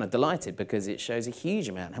they're kind of delighted, because it shows a huge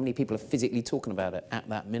amount. How many people are physically talking about it at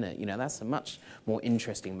that minute? You know, that's a much more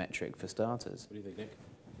interesting metric for starters. What do you think, Nick?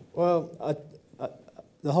 Well,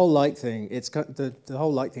 the whole like thing, the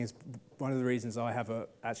whole like thing is one of the reasons I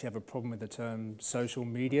actually have a problem with the term social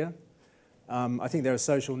media. I think there are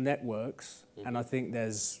social networks, and I think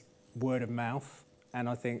there's word of mouth, and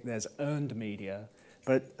I think there's earned media.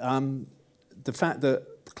 But the fact that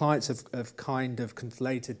clients have kind of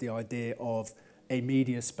conflated the idea of a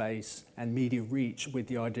media space and media reach with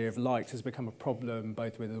the idea of likes has become a problem,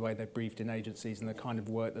 both with the way they're briefed in agencies and the kind of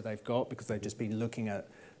work that they've got, because they've just been looking at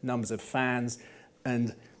numbers of fans.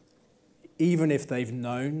 And even if they've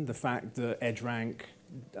known the fact that EdgeRank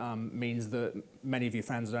means that many of your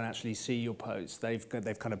fans don't actually see your posts, they've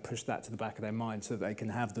kind of pushed that to the back of their mind so that they can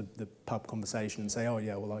have the pub conversation and say, oh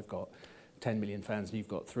yeah, well I've got 10 million fans and you've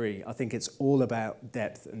got 3. I think it's all about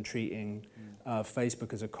depth and treating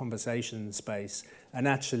Facebook as a conversation space, and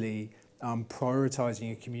actually prioritising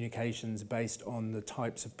your communications based on the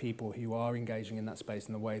types of people who are engaging in that space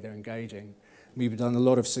and the way they're engaging. We've done a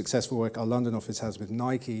lot of successful work, our London office has, with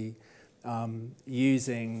Nike,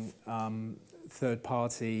 using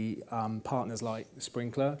third-party partners like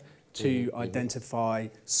Sprinkler to identify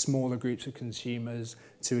smaller groups of consumers,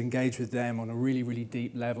 to engage with them on a really, really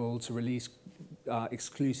deep level, to release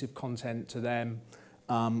exclusive content to them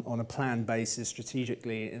on a planned basis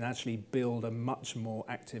strategically, and actually build a much more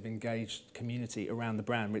active, engaged community around the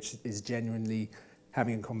brand, which is genuinely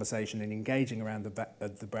having a conversation and engaging around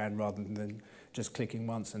the brand rather than just clicking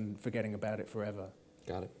once and forgetting about it forever.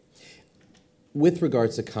 Got it. With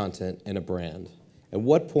regards to content and a brand, at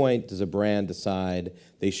what point does a brand decide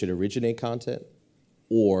they should originate content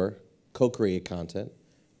or co-create content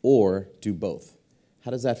or do both?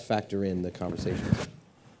 How does that factor in the conversation?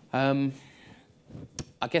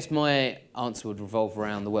 I guess my answer would revolve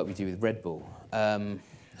around the work we do with Red Bull.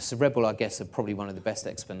 So Red Bull, I guess, are probably one of the best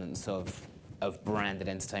exponents of branded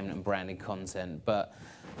entertainment and branded content, but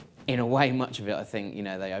in a way, much of it, I think, you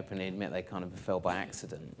know, they openly admit they kind of fell by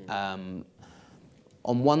accident.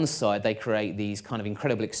 On one side, they create these kind of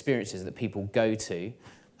incredible experiences that people go to,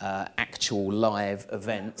 actual live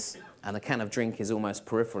events, and the can of drink is almost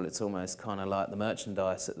peripheral. It's almost kind of like the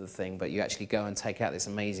merchandise at the thing, but you actually go and take out this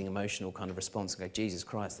amazing emotional kind of response and go, Jesus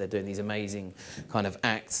Christ, they're doing these amazing kind of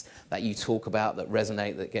acts that you talk about, that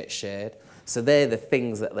resonate, that get shared. So they're the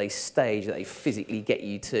things that they stage, that they physically get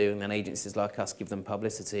you to, and then agencies like us give them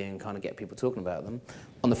publicity and kind of get people talking about them.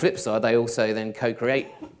 On the flip side, they also then co-create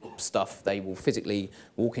stuff. They will physically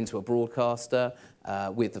walk into a broadcaster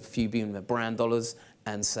with a few brand dollars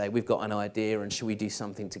and say, we've got an idea and should we do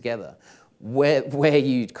something together? Where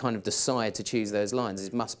you kind of decide to choose those lines,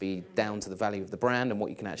 it must be down to the value of the brand and what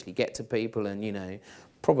you can actually get to people, and, you know,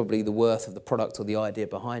 probably the worth of the product or the idea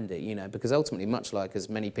behind it, you know, because ultimately, much like as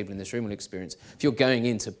many people in this room will experience, if you're going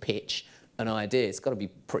in to pitch an idea, it's got to be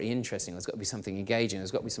pretty interesting, there's got to be something engaging,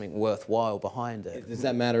 there's got to be something worthwhile behind it. Does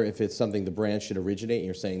that matter if it's something the brand should originate and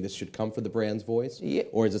you're saying this should come from the brand's voice? Yeah.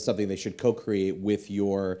 Or is it something they should co-create with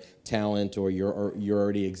your talent or your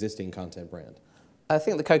already existing content brand? I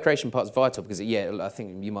think the co-creation part's vital because, yeah, I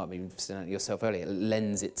think you might be saying it yourself earlier, it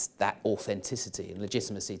lends that authenticity and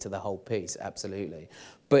legitimacy to the whole piece, absolutely.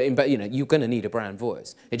 But you know, you're going to need a brand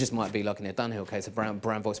voice. It just might be like in a Dunhill case, a brand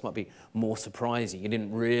voice might be more surprising. You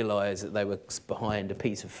didn't realise that they were behind a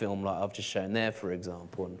piece of film like I've just shown there, for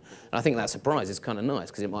example. And I think that surprise is kind of nice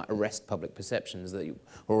because it might arrest public perceptions that you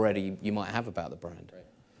might have about the brand. Right.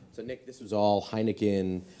 So Nick, this was all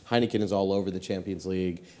Heineken. Heineken is all over the Champions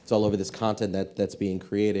League. It's all over this content that's being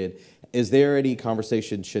created. Is there any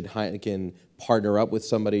conversation, should Heineken partner up with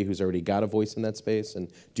somebody who's already got a voice in that space?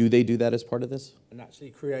 And do they do that as part of this? And actually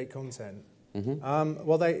create content. Mm-hmm.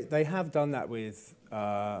 Well, they have done that with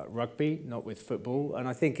rugby, not with football. And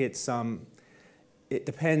I think it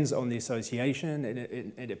depends on the association,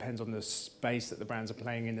 it depends on the space that the brands are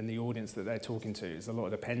playing in and the audience that they're talking to. There's a lot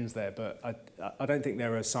of depends there, but I don't think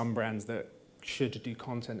there are some brands that should do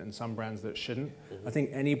content and some brands that shouldn't. Mm-hmm. I think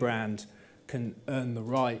any brand can earn the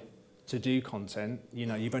right to do content. You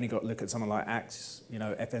know, you've only got to look at someone like Axe, you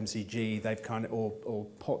know, FMCG, they've kind of, or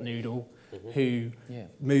Pot Noodle, mm-hmm. who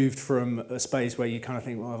moved from a space where you kind of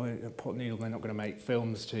think, well, Pot Noodle, they're not going to make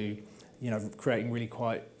films, to, you know, creating really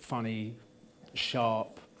quite funny,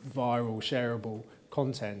 sharp, viral, shareable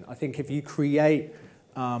content. I think if you create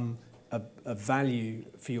a value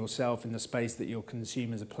for yourself in the space that your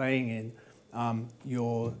consumers are playing in,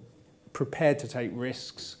 you're prepared to take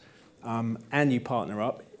risks, and you partner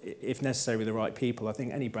up, if necessary, with the right people. I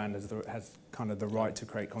think any brand has kind of the right to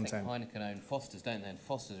create content. I think Heineken own Foster's, don't they? And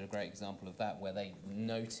Foster's are a great example of that, where they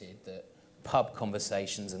noted that pub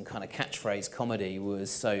conversations and kind of catchphrase comedy was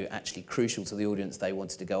so actually crucial to the audience they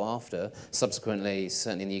wanted to go after. Subsequently,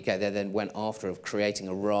 certainly in the UK, they then went after of creating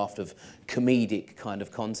a raft of comedic kind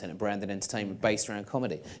of content and branded entertainment based around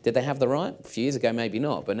comedy. Did they have the right? A few years ago, maybe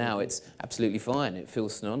not, but now it's absolutely fine. It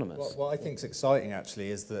feels synonymous. What I think is exciting, actually,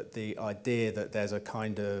 is that the idea that there's a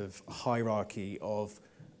kind of hierarchy of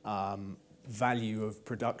value of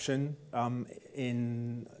production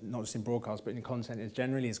in not just in broadcast but in content is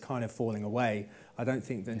generally is kind of falling away. I don't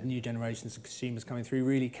think the new generations of consumers coming through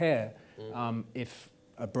really care if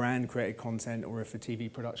a brand created content or if a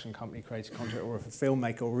TV production company created content or if a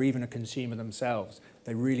filmmaker or even a consumer themselves.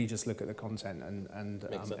 They really just look at the content and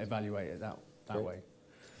evaluate it that way.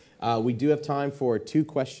 We do have time for 2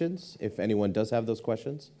 questions if anyone does have those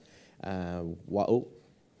questions. Angela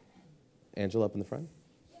up in the front.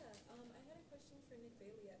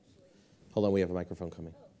 Hold on, we have a microphone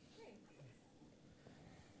coming.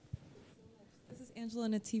 This is Angela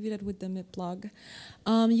Natividad with the MIP blog.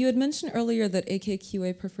 You had mentioned earlier that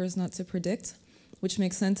AKQA prefers not to predict, which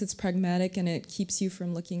makes sense. It's pragmatic and it keeps you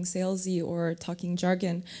from looking salesy or talking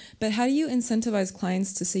jargon. But how do you incentivize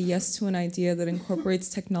clients to say yes to an idea that incorporates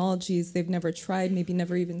technologies they've never tried, maybe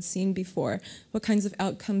never even seen before? What kinds of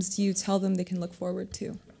outcomes do you tell them they can look forward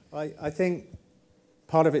to? I think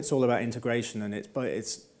part of it's all about integration, and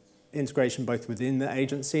it's integration both within the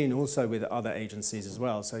agency and also with other agencies as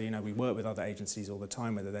well. So, you know, we work with other agencies all the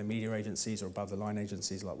time, whether they're media agencies or above-the-line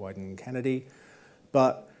agencies like Wyden and Kennedy.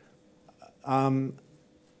 But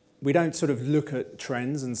we don't sort of look at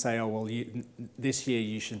trends and say, oh, well, this year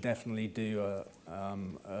you should definitely do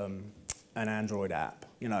an Android app.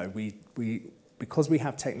 You know, because we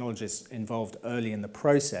have technologists involved early in the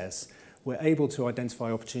process, we're able to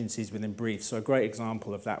identify opportunities within briefs. So a great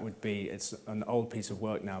example of that would be, it's an old piece of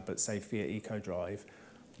work now, but say Fiat EcoDrive,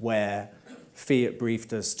 where Fiat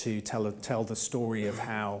briefed us to tell the story of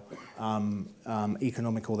how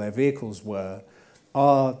economical their vehicles were.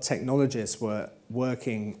 Our technologists were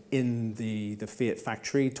working in the Fiat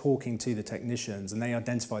factory, talking to the technicians, and they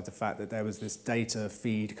identified the fact that there was this data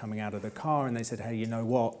feed coming out of the car, and they said, hey, you know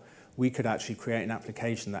what? We could actually create an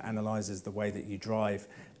application that analyzes the way that you drive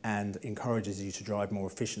and encourages you to drive more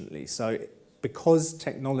efficiently. So because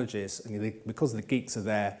technologists and because the geeks are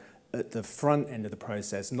there at the front end of the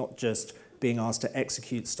process, not just being asked to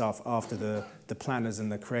execute stuff after the planners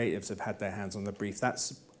and the creatives have had their hands on the brief,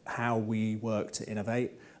 that's how we work to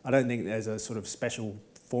innovate. I don't think there's a sort of special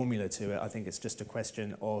formula to it. I think it's just a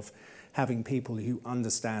question of having people who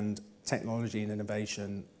understand technology and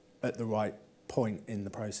innovation at the right point in the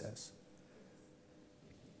process.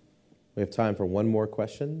 We have time for one more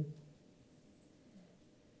question.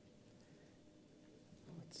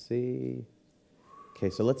 Let's see. Okay,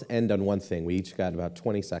 so let's end on one thing. We each got about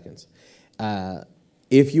 20 seconds.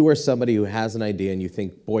 If you are somebody who has an idea and you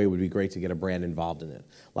think, boy, it would be great to get a brand involved in it.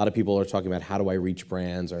 A lot of people are talking about how do I reach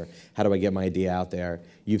brands or how do I get my idea out there.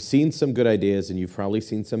 You've seen some good ideas and you've probably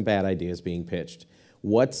seen some bad ideas being pitched.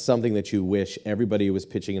 What's something that you wish everybody who was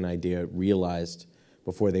pitching an idea realized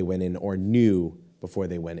before they went in or knew before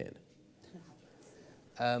they went in?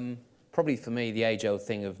 Probably for me, the age-old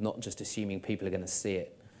thing of not just assuming people are going to see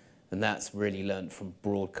it. And that's really learnt from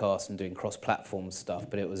broadcast and doing cross-platform stuff,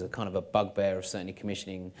 but it was a kind of a bugbear of certainly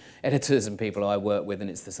commissioning editors and people I work with, and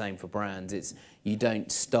it's the same for brands. It's you don't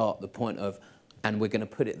start the point of, and we're going to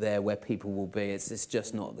put it there where people will be. It's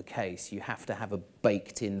just not the case. You have to have a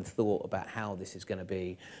baked-in thought about how this is going to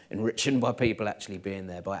be enriched by people actually being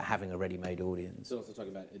there, by having a ready-made audience. So also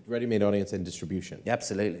talking about ready-made audience and distribution. Yeah,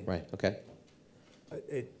 absolutely. Right, okay.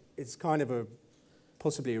 It's kind of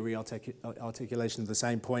possibly a re-articulation of the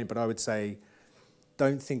same point, but I would say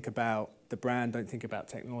don't think about the brand, don't think about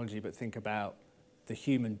technology, but think about the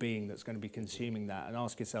human being that's going to be consuming that and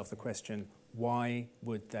ask yourself the question, why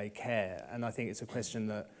would they care? And I think it's a question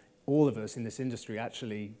that all of us in this industry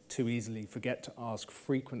actually too easily forget to ask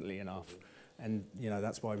frequently enough. And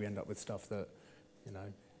that's why we end up with stuff that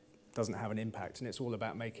doesn't have an impact. And it's all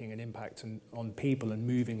about making an impact on people and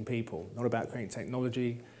moving people, not about creating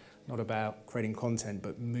technology, not about creating content,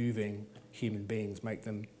 but moving human beings,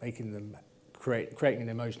 creating an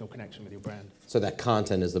emotional connection with your brand. So that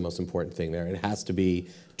content is the most important thing there. It has to be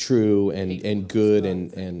true and good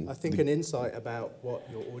and I think an insight about what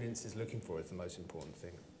your audience is looking for is the most important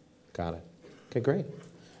thing. Got it. Okay, great.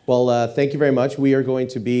 Well, thank you very much. We are going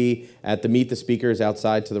to be at the Meet the Speakers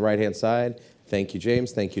outside to the right-hand side. Thank you,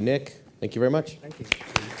 James. Thank you, Nick. Thank you very much. Thank you.